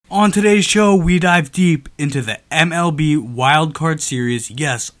On today's show, we dive deep into the MLB Wildcard Series.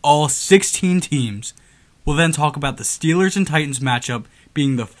 Yes, all 16 teams. We'll then talk about the Steelers and Titans matchup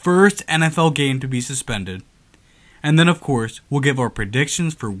being the first NFL game to be suspended. And then, of course, we'll give our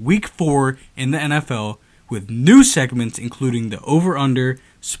predictions for Week 4 in the NFL with new segments including the over-under,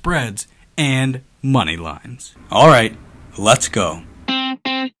 spreads, and money lines. All right, let's go.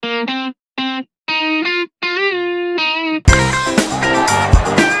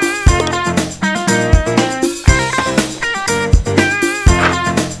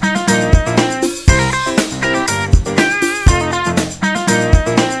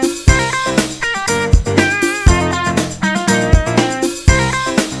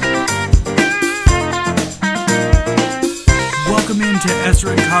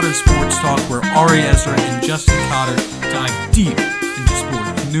 Ezra and Cotter Sports Talk, where Ari Ezra and Justin Cotter dive deep into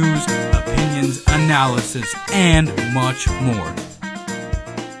sports news, opinions, analysis, and much more.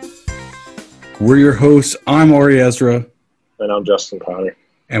 We're your hosts. I'm Ari Ezra. And I'm Justin Cotter.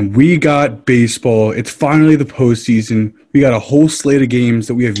 And we got baseball. It's finally the postseason. We got a whole slate of games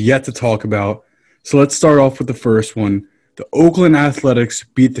that we have yet to talk about. So let's start off with the first one. The Oakland Athletics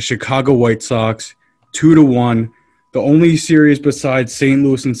beat the Chicago White Sox 2-1. The only series besides St.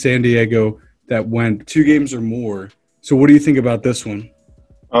 Louis and San Diego that went 2 games or more. So what do you think about this one?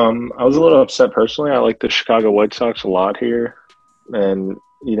 I was a little upset personally. I like the Chicago White Sox a lot here. And,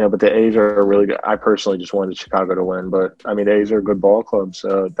 but the A's are really good. I personally just wanted Chicago to win. But, the A's are a good ball club.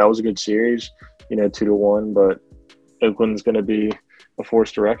 So that was a good series, 2-1. But Oakland's going to be a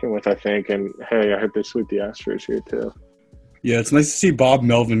force to reckon with, I think. And, hey, I hope they sweep the Astros here too. Yeah, it's nice to see Bob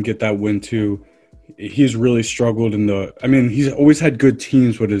Melvin get that win too. He's really struggled he's always had good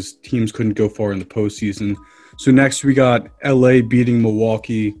teams, but his teams couldn't go far in the postseason. So next we got LA beating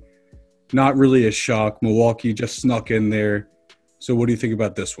Milwaukee. Not really a shock. Milwaukee just snuck in there. So what do you think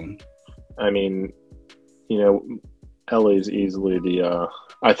about this one? LA is easily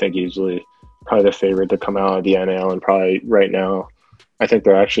probably the favorite to come out of the NL, and probably right now, I think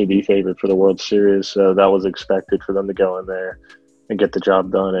they're actually the favorite for the World Series. So that was expected for them to go in there and get the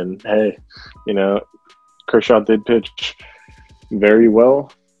job done. And hey, Kershaw did pitch very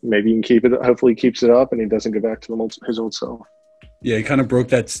well. Maybe he can keep it. Hopefully, he keeps it up and he doesn't go back to his old self. Yeah, he kind of broke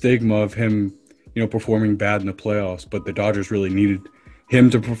that stigma of him, performing bad in the playoffs. But the Dodgers really needed him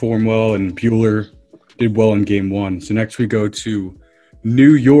to perform well, and Buehler did well in Game 1. So next we go to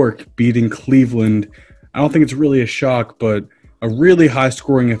New York beating Cleveland. I don't think it's really a shock, but a really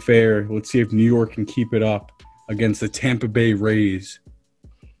high-scoring affair. Let's see if New York can keep it up against the Tampa Bay Rays.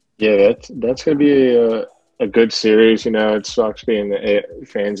 Yeah, that's going to be a good series. It sucks being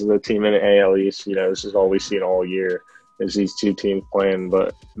fans of the team in the AL East. This is all we've seen all year is these two teams playing,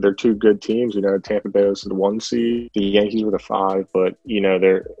 but they're two good teams. Tampa Bay was the 1 seed, the Yankees were the 5, but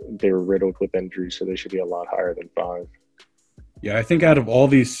they're riddled with injuries, so they should be a lot higher than 5. Yeah, I think out of all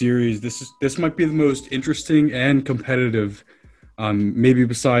these series, this might be the most interesting and competitive. Maybe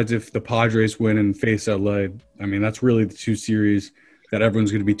besides if the Padres win and face LA. That's really the 2 series that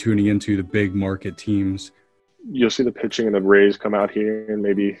everyone's going to be tuning into, the big market teams. You'll see the pitching and the Rays come out here and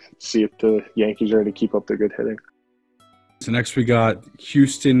maybe see if the Yankees are going to keep up their good hitting. So next we got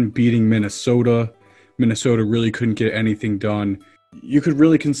Houston beating Minnesota. Minnesota really couldn't get anything done. You could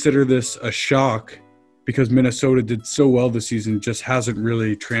really consider this a shock because Minnesota did so well this season, just hasn't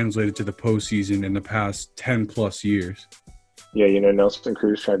really translated to the postseason in the past 10-plus years. Yeah, Nelson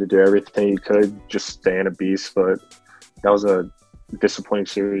Cruz tried to do everything he could, just stay in a beast, but that was a disappointing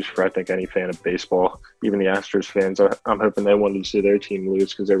series for, I think, any fan of baseball. Even the Astros fans, I'm hoping they wanted to see their team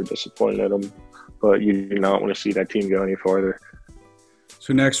lose because they were disappointed at them, but you do not want to see that team go any farther.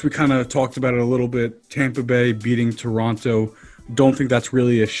 So next, we kind of talked about it a little bit. Tampa Bay beating Toronto. Don't think that's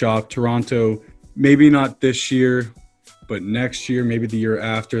really a shock. Toronto, maybe not this year, but next year, maybe the year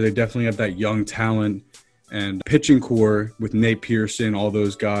after. They definitely have that young talent. And pitching core with Nate Pearson, all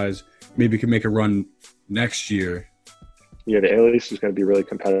those guys, maybe could make a run next year. Yeah, the AL East is going to be really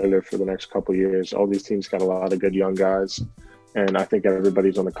competitive for the next couple of years. All these teams got a lot of good young guys, and I think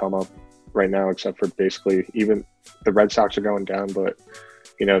everybody's on the come up right now, except for basically even the Red Sox are going down, but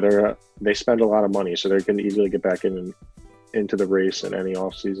they spend a lot of money, so they're going to easily get back into the race in any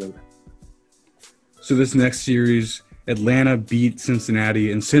offseason. So this next series, Atlanta beat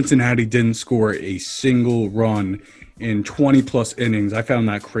Cincinnati, and Cincinnati didn't score a single run in 20-plus innings. I found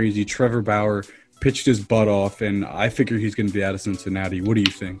that crazy. Trevor Bauer pitched his butt off, and I figure he's going to be out of Cincinnati. What do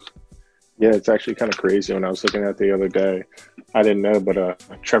you think? Yeah, it's actually kind of crazy. When I was looking at it the other day, I didn't know,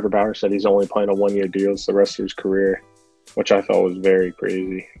 but Trevor Bauer said he's only playing a one-year deal the rest of his career, which I thought was very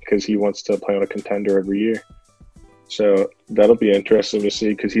crazy because he wants to play on a contender every year. So that'll be interesting to see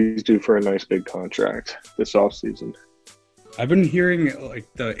because he's due for a nice big contract this offseason. I've been hearing like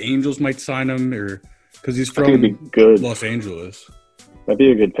the Angels might sign him, or because he's I think it'd from be good. Los Angeles. That'd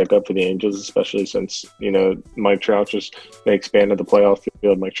be a good pickup for the Angels, especially since, Mike Trout they expanded the playoff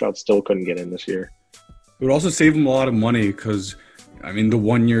field. Mike Trout still couldn't get in this year. It would also save them a lot of money because, I mean, the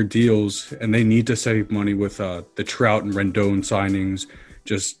one-year deals, and they need to save money with the Trout and Rendon signings,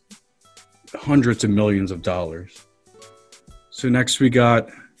 just hundreds of millions of dollars. So next we got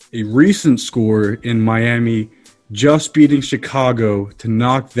a recent score in Miami just beating Chicago to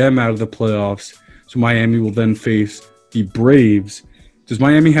knock them out of the playoffs. So Miami will then face the Braves. Does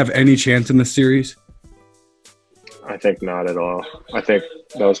Miami have any chance in this series? I think not at all. I think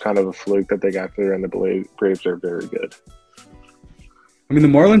that was kind of a fluke that they got through, and the Braves are very good. I mean, the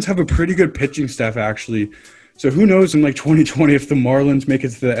Marlins have a pretty good pitching staff, actually. So who knows in, 2020 if the Marlins make it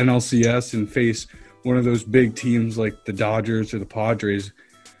to the NLCS and face one of those big teams like the Dodgers or the Padres.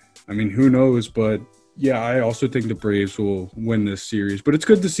 I mean, who knows? But, yeah, I also think the Braves will win this series. But it's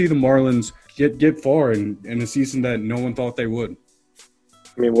good to see the Marlins get far in a season that no one thought they would.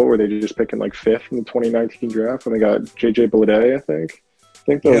 I mean, what were they just picking, fifth in the 2019 draft when they got J.J. Bleday, I think?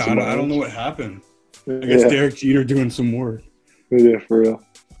 I don't know what happened. I guess Derek Jeter doing some work. Yeah, for real.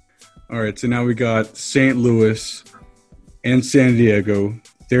 All right, so now we got St. Louis and San Diego.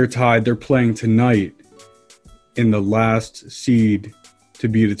 They're tied. They're playing tonight in the last seed to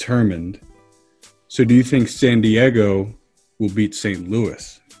be determined. So do you think San Diego will beat St.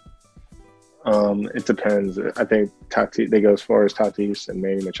 Louis? It depends. I think they go as far as Tatis and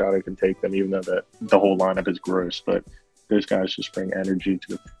Manny Machado can take them, even though the whole lineup is gross. But those guys just bring energy to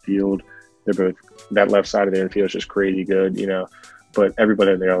the field. They're both – that left side of the infield is just crazy good, But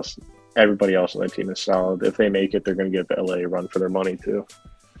everybody else on that team is solid. If they make it, they're going to give LA a run for their money too.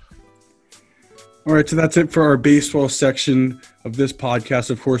 All right, so that's it for our baseball section of this podcast.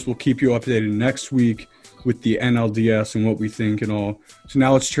 Of course, we'll keep you updated next week with the NLDS and what we think and all. So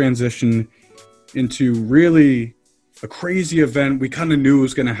now let's transition into really a crazy event. We kind of knew it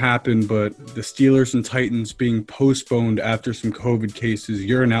was going to happen, but the Steelers and Titans being postponed after some COVID cases.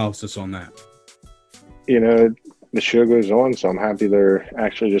 Your analysis on that? The show goes on, so I'm happy they're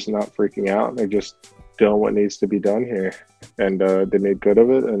actually just not freaking out. They're just doing what needs to be done here, and they made good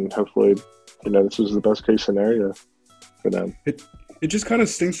of it, and hopefully, this was the best case scenario for them. It just kind of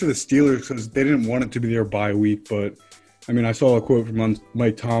stinks for the Steelers because they didn't want it to be their bye week, but I mean, I saw a quote from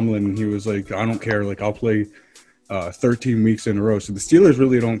Mike Tomlin, and he was like, I don't care, I'll play 13 weeks in a row. So the Steelers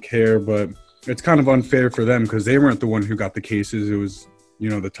really don't care, but it's kind of unfair for them because they weren't the one who got the cases. It was,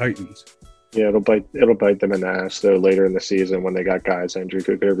 the Titans. Yeah, it'll bite them in the ass though later in the season when they got guys injured.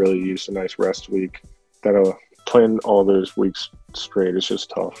 Could have really used a nice rest week. Playing all those weeks straight is just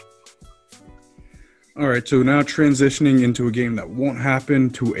tough. All right, so now transitioning into a game that won't happen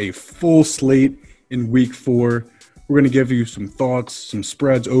to a full slate in Week 4. We're going to give you some thoughts, some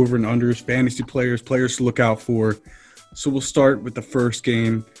spreads, over and unders, fantasy players to look out for. So we'll start with the first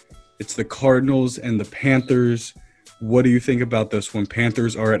game. It's the Cardinals and the Panthers. What do you think about this one?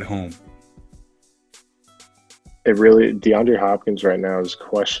 Panthers are at home. DeAndre Hopkins right now is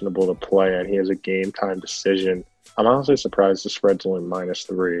questionable to play, and he has a game time decision. I'm honestly surprised the spread's only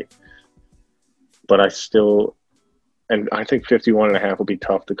 -3. But I think 51.5 will be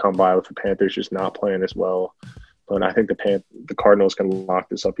tough to come by with the Panthers just not playing as well. But I think the Cardinals can lock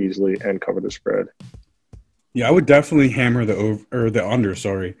this up easily and cover the spread. Yeah, I would definitely hammer the under.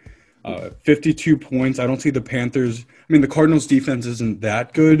 52 points. I don't see the Panthers. I mean, the Cardinals' defense isn't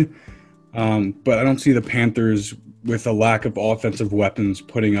that good. But I don't see the Panthers with a lack of offensive weapons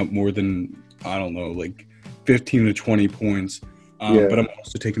putting up more than, 15 to 20 points. But I'm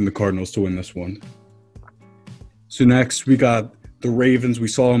also taking the Cardinals to win this one. So next we got the Ravens. We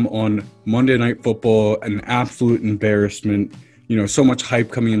saw them on Monday Night Football, an absolute embarrassment. So much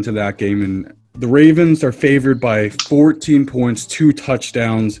hype coming into that game. And the Ravens are favored by 14 points, 2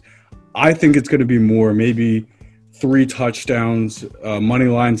 touchdowns. I think it's going to be more, maybe 3 touchdowns, money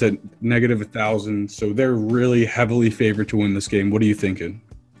lines at -1,000. So they're really heavily favored to win this game. What are you thinking?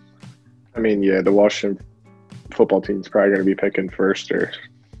 I mean, yeah, the Washington football team's probably going to be picking first or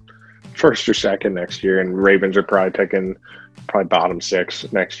second next year, and Ravens are probably picking bottom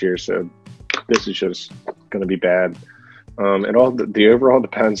 6 next year. So this is just going to be bad. The overall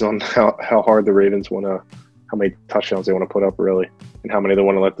depends on how hard the Ravens want to, how many touchdowns they want to put up really, and how many they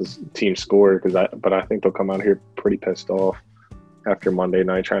want to let this team score. But I think they'll come out here pretty pissed off after Monday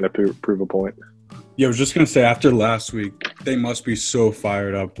night trying to prove a point. Yeah, I was just going to say, after last week, they must be so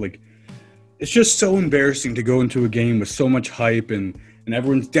fired up. It's just so embarrassing to go into a game with so much hype and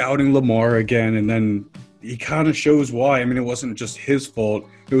everyone's doubting Lamar again, and then he kind of shows why. I mean, it wasn't just his fault.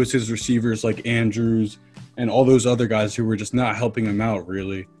 It was his receivers like Andrews and all those other guys who were just not helping him out,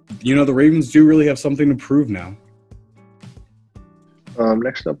 really. You know, the Ravens do really have something to prove now.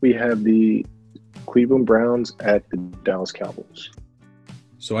 Next up, we have the Cleveland Browns at the Dallas Cowboys.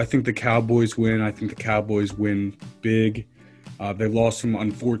 So I think the Cowboys win. I think the Cowboys win big. They lost some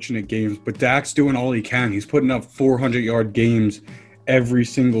unfortunate games, but Dak's doing all he can. He's putting up 400-yard games every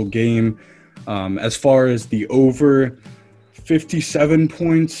single game. As far as the over 57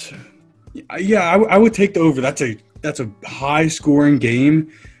 points, yeah, I would take the over. That's a high-scoring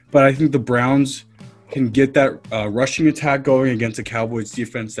game, but I think the Browns can get that rushing attack going against the Cowboys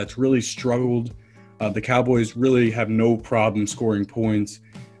defense that's really struggled. The Cowboys really have no problem scoring points,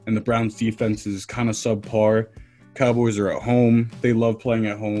 and the Browns defense is kind of subpar. Cowboys are at home. They love playing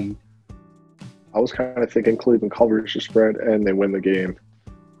at home. I was kind of thinking Cleveland covers the spread and they win the game.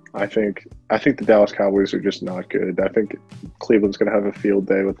 I think the Dallas Cowboys are just not good. I think Cleveland's going to have a field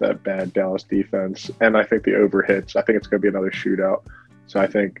day with that bad Dallas defense, and I think the over hits. I think it's going to be another shootout. So I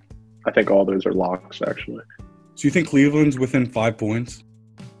think all those are locks, actually. So you think Cleveland's within 5 points?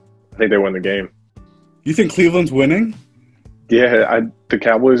 I think they win the game. You think Cleveland's winning? Yeah, the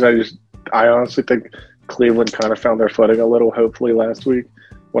Cowboys. I honestly think Cleveland kind of found their footing a little. Hopefully last week.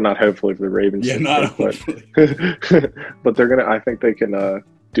 Well, not hopefully for the Ravens. Yeah, not hopefully. But they're gonna. I think they can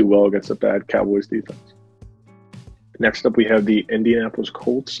do well against a bad Cowboys defense. Next up, we have the Indianapolis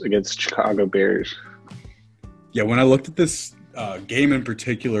Colts against Chicago Bears. Yeah, when I looked at this game in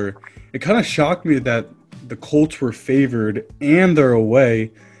particular, it kind of shocked me that the Colts were favored and they're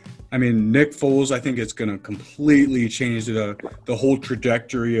away. I mean, Nick Foles, I think it's going to completely change the whole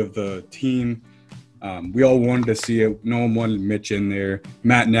trajectory of the team. We all wanted to see it. No one wanted Mitch in there.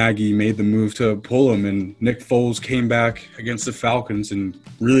 Matt Nagy made the move to pull him, and Nick Foles came back against the Falcons and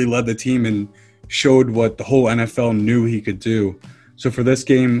really led the team and showed what the whole NFL knew he could do. So for this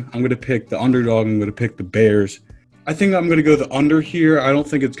game, I'm going to pick the underdog. I'm going to pick the Bears. I think I'm going to go the under here. I don't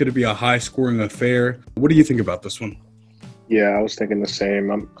think it's going to be a high-scoring affair. What do you think about this one? Yeah, I was thinking the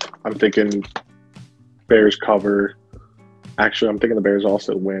same. I'm thinking Bears cover. Actually, I'm thinking the Bears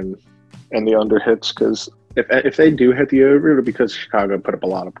also win. And the under hits, because if they do hit the over, it'll be because Chicago put up a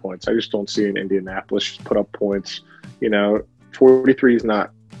lot of points. I just don't see in Indianapolis just put up points. 43 is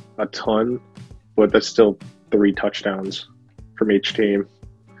not a ton, but that's still 3 touchdowns from each team.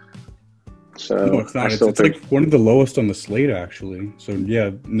 So no, it's not. It's like one of the lowest on the slate, actually. So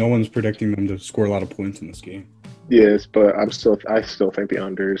yeah, no one's predicting them to score a lot of points in this game. Yes, but I still think the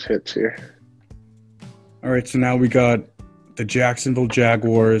unders hits here. All right, so now we got the Jacksonville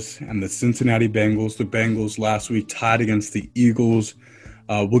Jaguars and the Cincinnati Bengals. The Bengals last week tied against the Eagles.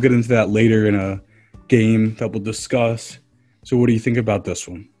 We'll get into that later in a game that we'll discuss. So what do you think about this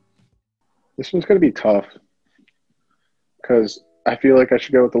one? This one's going to be tough because I feel like I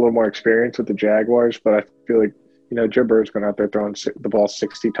should go with a little more experience with the Jaguars, but I feel like, Joe Burrow's going out there throwing the ball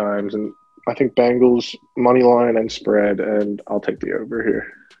 60 times, and I think Bengals money line and spread, and I'll take the over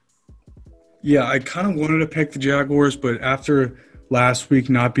here. Yeah, I kind of wanted to pick the Jaguars, but after last week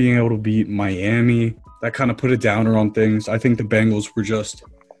not being able to beat Miami, that kind of put a downer on things. I think the Bengals were just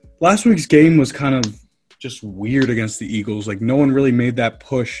 – last week's game was kind of just weird against the Eagles. Like, no one really made that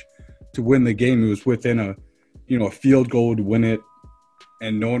push to win the game. It was within a field goal to win it,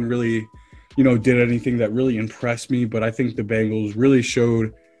 and no one really, did anything that really impressed me. But I think the Bengals really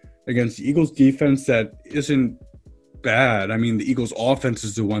showed against the Eagles' defense that isn't bad. I mean, the Eagles' offense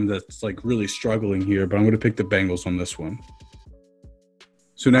is the one that's really struggling here, but I'm going to pick the Bengals on this one.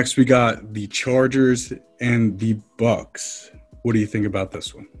 So next we got the Chargers and the Bucks. What do you think about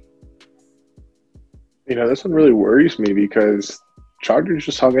this one? This one really worries me because Chargers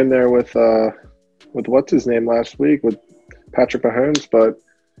just hung in there with what's his name last week with Patrick Mahomes, but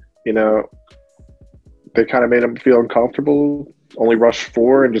they kind of made him feel uncomfortable. Only rushed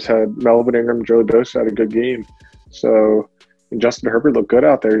 4 and just had Melvin Ingram, Joey Bosa had a good game. So, and Justin Herbert looked good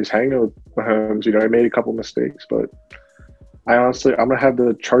out there. He's hanging with Mahomes. He made a couple mistakes, but I'm going to have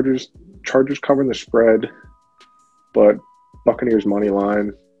the Chargers covering the spread, but Buccaneers money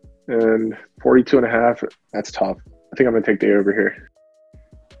line and 42.5. That's tough. I think I'm going to take the over here.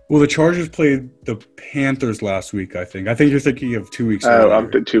 Well, the Chargers played the Panthers last week, I think. I think you're thinking of 2 weeks ago. Oh, I'm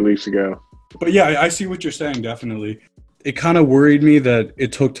 2 weeks ago. But yeah, I see what you're saying, definitely. It kind of worried me that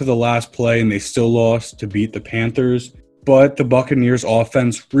it took to the last play and they still lost to beat the Panthers. But the Buccaneers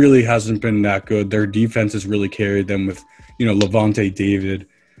offense really hasn't been that good. Their defense has really carried them with, Levante David.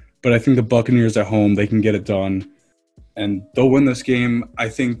 But I think the Buccaneers at home, they can get it done. And they'll win this game. I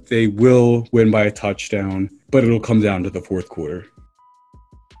think they will win by a touchdown, but it'll come down to the fourth quarter.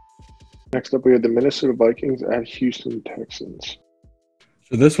 Next up, we have the Minnesota Vikings at Houston Texans.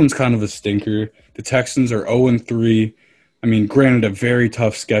 So this one's kind of a stinker. The Texans are 0-3. I mean, granted, a very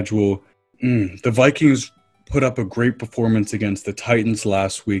tough schedule. The Vikings put up a great performance against the Titans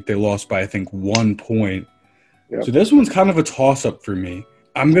last week. They lost by, I think, 1 point. Yep. So this one's kind of a toss-up for me.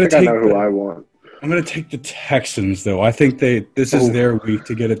 I know who I want. I'm going to take the Texans, though. I think this is their week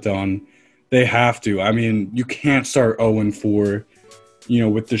to get it done. They have to. I mean, you can't start 0-4,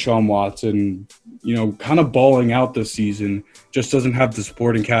 with Deshaun Watson, kind of balling out this season. Just doesn't have the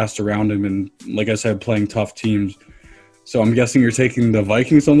supporting cast around him and, like I said, playing tough teams. So I'm guessing you're taking the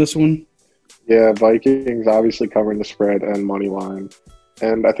Vikings on this one? Yeah, Vikings obviously covering the spread and money line.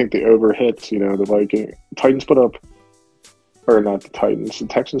 And I think the over hits, the Titans put up, or not the Titans, the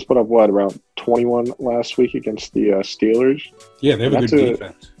Texans put up, around 21 last week against the Steelers? Yeah, they have a good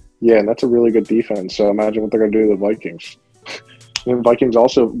defense. Yeah, and that's a really good defense. So imagine what they're going to do to the Vikings. And Vikings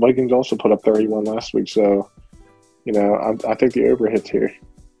also put up 31 last week. So, I think the over hits here.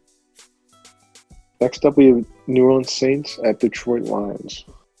 Next up, we have New Orleans Saints at Detroit Lions.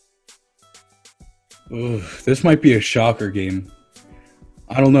 Ooh, this might be a shocker game.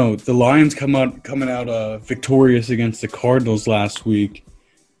 I don't know. The Lions coming out victorious against the Cardinals last week.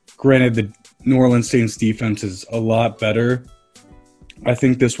 Granted, the New Orleans Saints defense is a lot better. I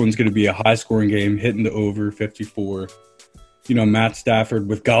think this one's going to be a high-scoring game, hitting the over 54. Matt Stafford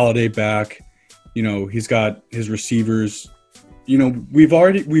with Golladay back. He's got his receivers. We've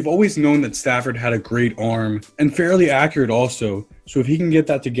always known that Stafford had a great arm and fairly accurate also. So if he can get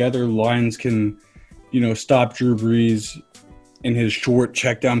that together, Lions can, stop Drew Brees in his short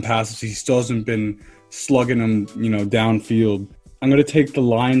check down passes. He still hasn't been slugging them, downfield. I'm going to take the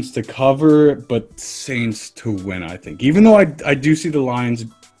Lions to cover, but Saints to win, I think. Even though I do see the Lions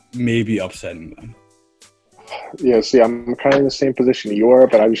maybe upsetting them. Yeah, see, I'm kind of in the same position you are,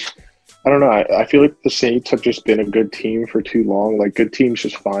 but I don't know. I feel like the Saints have just been a good team for too long. Like, good teams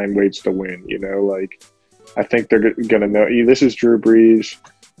just find ways to win, I think they're going to know. This is Drew Brees.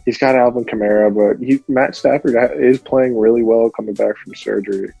 He's got Alvin Kamara, but Matt Stafford is playing really well coming back from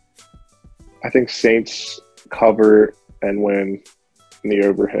surgery. I think Saints cover and win in the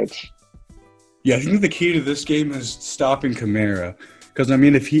over hits. Yeah, I think the key to this game is stopping Kamara. Because,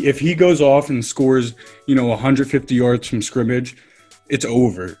 if he goes off and scores, 150 yards from scrimmage, it's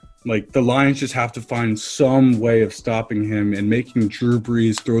over. Like, the Lions just have to find some way of stopping him and making Drew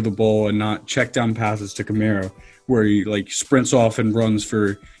Brees throw the ball and not check down passes to Kamara where he, sprints off and runs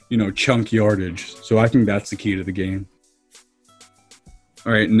for, chunk yardage. So I think that's the key to the game.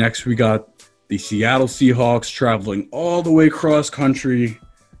 All right, next we got the Seattle Seahawks traveling all the way cross country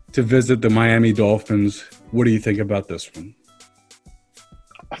to visit the Miami Dolphins. What do you think about this one?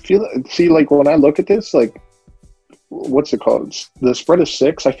 I feel when I look at this, what's it called? The spread is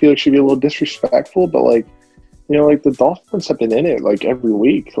 6. I feel like it should be a little disrespectful, but the Dolphins have been in it every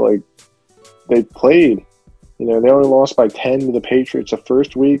week. They played, they only lost by 10 to the Patriots the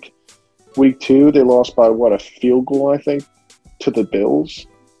first week. Week 2, they lost by a field goal, I think, to the Bills.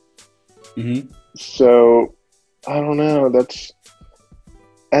 Mm-hmm. So I don't know.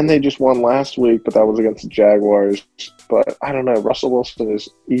 And they just won last week, but that was against the Jaguars. But I don't know. Russell Wilson is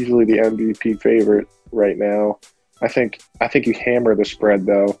easily the MVP favorite right now. I think you hammer the spread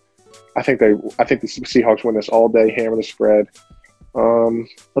though. I think the Seahawks win this all day. Hammer the spread.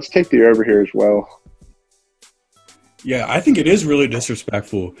 Let's take the over here as well. Yeah, I think it is really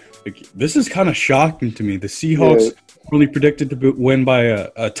disrespectful. This is kind of shocking to me. The Seahawks really predicted to win by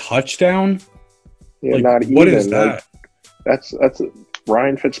a touchdown. Yeah, not even. What is that? That's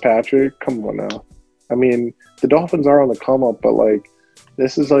Ryan Fitzpatrick. Come on now. The Dolphins are on the come up, but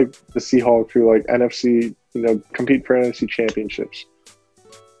this is the Seahawks who NFC, compete for NFC championships.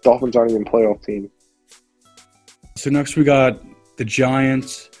 Dolphins aren't even a playoff team. So next we got the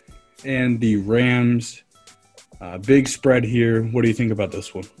Giants and the Rams. Big spread here. What do you think about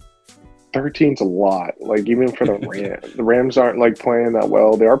this one? 13's a lot. Even for the Rams, the Rams aren't playing that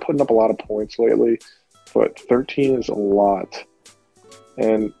well. They are putting up a lot of points lately, but 13 is a lot.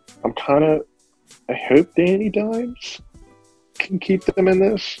 And I hope Danny Dimes can keep them in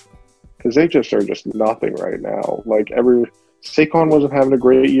this because they just are just nothing right now. Saquon wasn't having a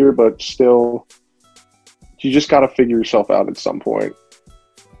great year, but still, you just got to figure yourself out at some point.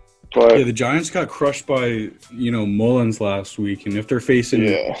 But yeah, the Giants got crushed by Mullins last week, and if they're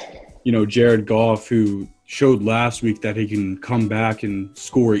facing Jared Goff, who showed last week that he can come back and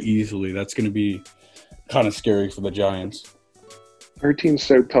score easily, that's going to be kind of scary for the Giants. 13's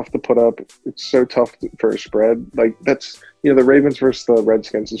so tough to put up. It's so tough for a spread. That's the Ravens versus the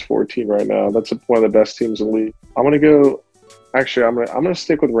Redskins is 14 right now. That's one of the best teams in the league. I'm gonna go Actually, I'm gonna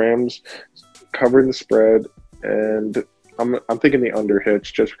stick with Rams covering the spread, and I'm thinking the under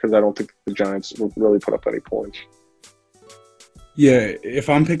hits just because I don't think the Giants will really put up any points. Yeah, if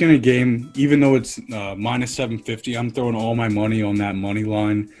I'm picking a game, even though it's minus 750, I'm throwing all my money on that money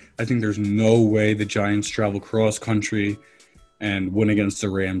line. I think there's no way the Giants travel cross country and win against the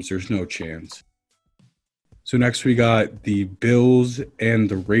Rams. There's no chance. So next we got the Bills and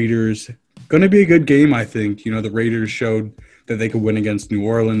the Raiders. Going to be a good game, I think. You know, the Raiders showed that they could win against New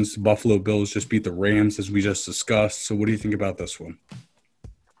Orleans. The Buffalo Bills just beat the Rams, as we just discussed. So what do you think about this one?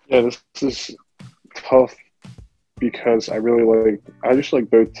 Yeah, this is tough because I just like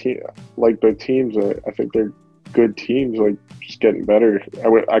both teams. I think they're good teams, like just getting better.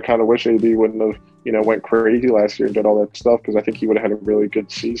 I kind of wish AB wouldn't have, went crazy last year and did all that stuff because I think he would have had a really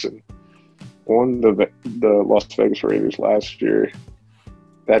good season on the Las Vegas Raiders last year.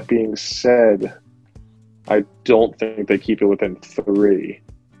 That being said, I don't think they keep it within 3.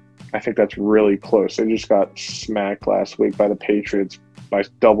 I think that's really close. They just got smacked last week by the Patriots by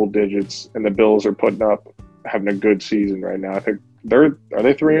double digits, and the Bills are having a good season right now. I think are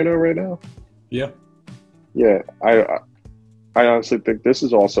they 3-0 right now? Yeah. Yeah, I honestly think this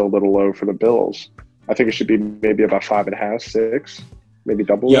is also a little low for the Bills. I think it should be maybe about 5.5, 6, maybe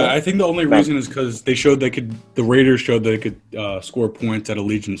double. Yeah, I think the only reason is because the Raiders showed they could score points at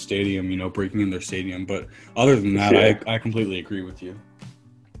Allegiant Stadium, breaking in their stadium. But other than that, yeah. I completely agree with you.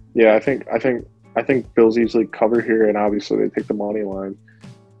 Yeah, I think Bills easily cover here, and obviously they take the money line.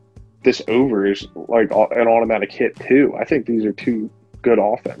 This over is like an automatic hit too. I think these are two good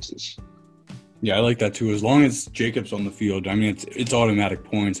offenses. Yeah, I like that too. As long as Jacobs on the field, I mean, it's automatic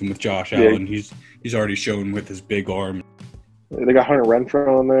points. And with Josh Allen, he's already shown with his big arm. They got Hunter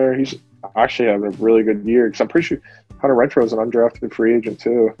Renfrow on there. He's actually having a really good year because I'm pretty sure Hunter Renfrow is an undrafted free agent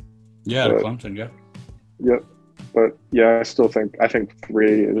too. Yeah, to Clemson, yeah. Yep. But yeah, I think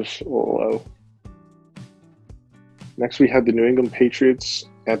 3 is a little low. Next, we have the New England Patriots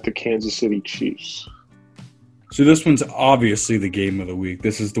at the Kansas City Chiefs. So this one's obviously the game of the week.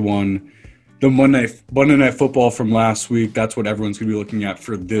 This is the Monday Night Football from last week. That's what everyone's going to be looking at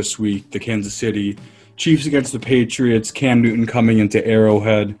for this week. The Kansas City Chiefs against the Patriots. Cam Newton coming into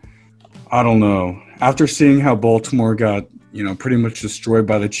Arrowhead. I don't know. After seeing how Baltimore got, pretty much destroyed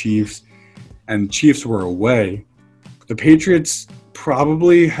by the Chiefs, and the Chiefs were away, the Patriots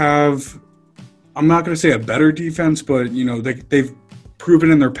probably have, I'm not going to say a better defense, but, they've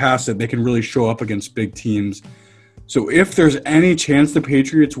proven in their past that they can really show up against big teams. So if there's any chance the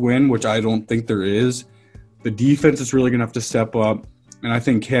Patriots win, which I don't think there is, the defense is really going to have to step up. And I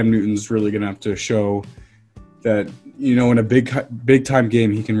think Cam Newton's really going to have to show that, in a big time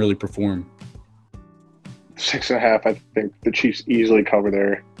game, he can really perform. 6.5, I think the Chiefs easily cover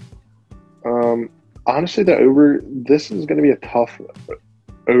there. Honestly, this is going to be a tough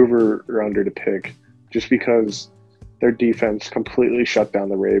over or under to pick just because their defense completely shut down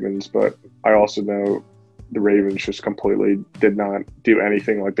the Ravens. But I also know the Ravens just completely did not do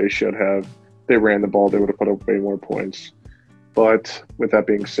anything like they should have. They ran the ball, they would have put up way more points. But with that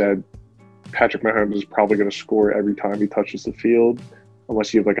being said, Patrick Mahomes is probably going to score every time he touches the field,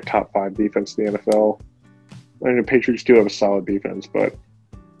 unless you have like a top 5 defense in the NFL. I mean, the Patriots do have a solid defense, but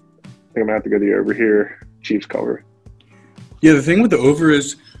I think I'm going to have to go the over here. Chiefs cover. Yeah, the thing with the over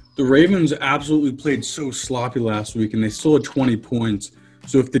is the Ravens absolutely played so sloppy last week, and they still had 20 points.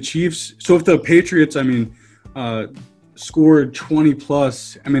 So if the Patriots, scored 20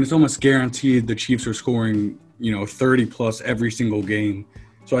 plus, it's almost guaranteed the Chiefs are scoring, 30 plus every single game.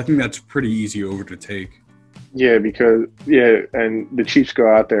 So I think that's pretty easy over to take. Yeah, and the Chiefs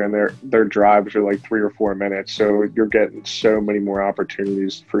go out there and their drives are like 3 or 4 minutes. So you're getting so many more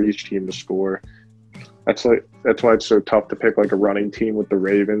opportunities for each team to score. That's why it's so tough to pick like a running team with the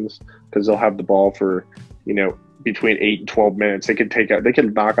Ravens, because they'll have the ball for, between 8 and 12 minutes. They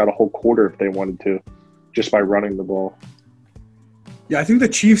could knock out a whole quarter if they wanted to, just by running the ball. Yeah, I think the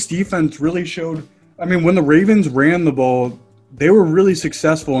Chiefs defense really showed. When the Ravens ran the ball, they were really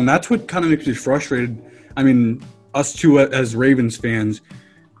successful, and that's what kind of makes me frustrated. Us two as Ravens fans,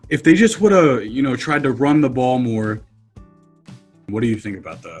 if they just would have, tried to run the ball more. What do you think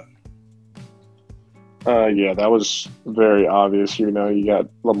about that? Yeah, that was very obvious. You got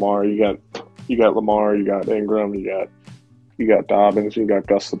Lamar, you got Ingram, you got Dobbins, you got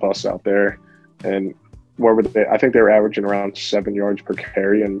Gus the Bus out there, and what were they? I think they were averaging around 7 yards per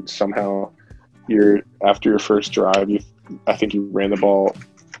carry, and somehow after your first drive, I think you ran the ball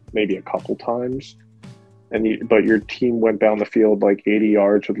maybe a couple times, but your team went down the field like 80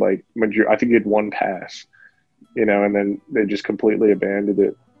 yards with I think you had one pass, and then they just completely abandoned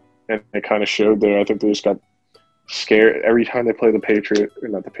it. And it kind of showed there. I think they just got scared every time they play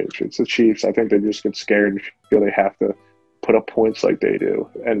the Chiefs. I think they just get scared and feel they have to put up points like they do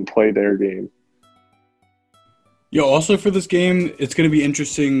and play their game. Yeah, also for this game, it's going to be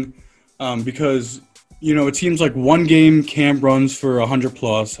interesting because, it seems like one game Cam runs for 100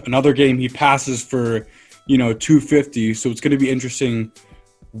 plus, another game he passes for, 250. So it's going to be interesting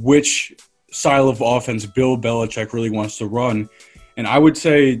which style of offense Bill Belichick really wants to run. And I would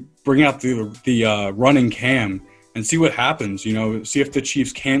say bring out the running Cam and see what happens, see if the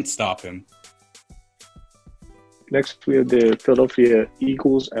Chiefs can't stop him. Next, we have the Philadelphia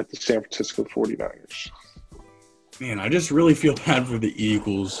Eagles at the San Francisco 49ers. Man, I just really feel bad for the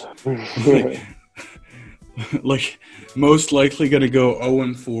Eagles. Like, most likely going to go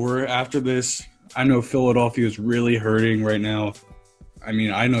 0-4 after this. I know Philadelphia is really hurting right now. I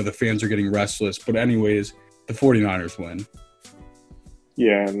mean, I know the fans are getting restless. But anyways, the 49ers win.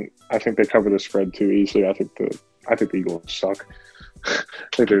 Yeah, and I think they cover the spread too easily. I think the Eagles suck. I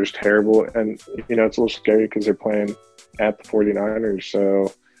think they're just terrible. And, it's a little scary because they're playing at the 49ers.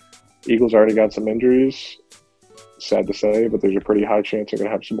 So Eagles already got some injuries. Sad to say, but there's a pretty high chance they're going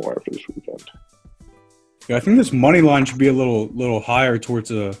to have some more after this weekend. Yeah, I think this money line should be a little higher towards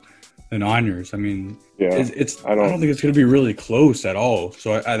the Niners. I mean, yeah, I don't think it's going to be really close at all.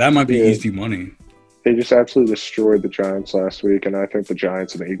 So that might be easy money. They just absolutely destroyed the Giants last week, and I think the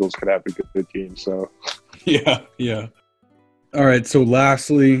Giants and the Eagles could have a good game. So, yeah. All right. So,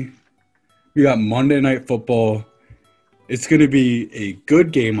 lastly, we got Monday Night Football. It's going to be a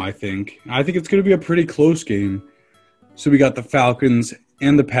good game, I think. I think it's going to be a pretty close game. So, we got the Falcons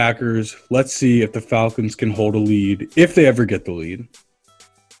and the Packers. Let's see if the Falcons can hold a lead, if they ever get the lead.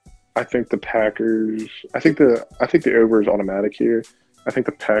 I think the Packers. I think the over is automatic here. I think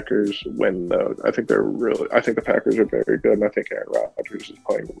the Packers win though. I think the Packers are very good, and I think Aaron Rodgers is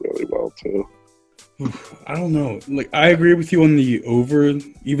playing really well too. I don't know. Like, I agree with you on the over,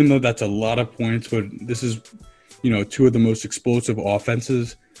 even though that's a lot of points. But this is, two of the most explosive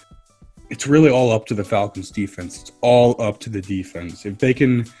offenses. It's really all up to the Falcons' defense. It's all up to the defense. If they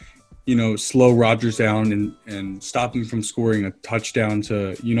can, slow Rodgers down and stop him from scoring a touchdown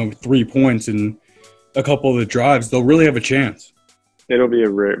to, 3 points in a couple of the drives, they'll really have a chance. It'll be a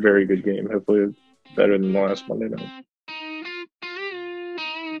very good game. Hopefully better than the last Monday night.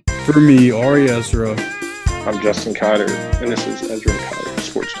 For me, Ari Ezra. I'm Justin Cotter, and this is Ezra and Cotter.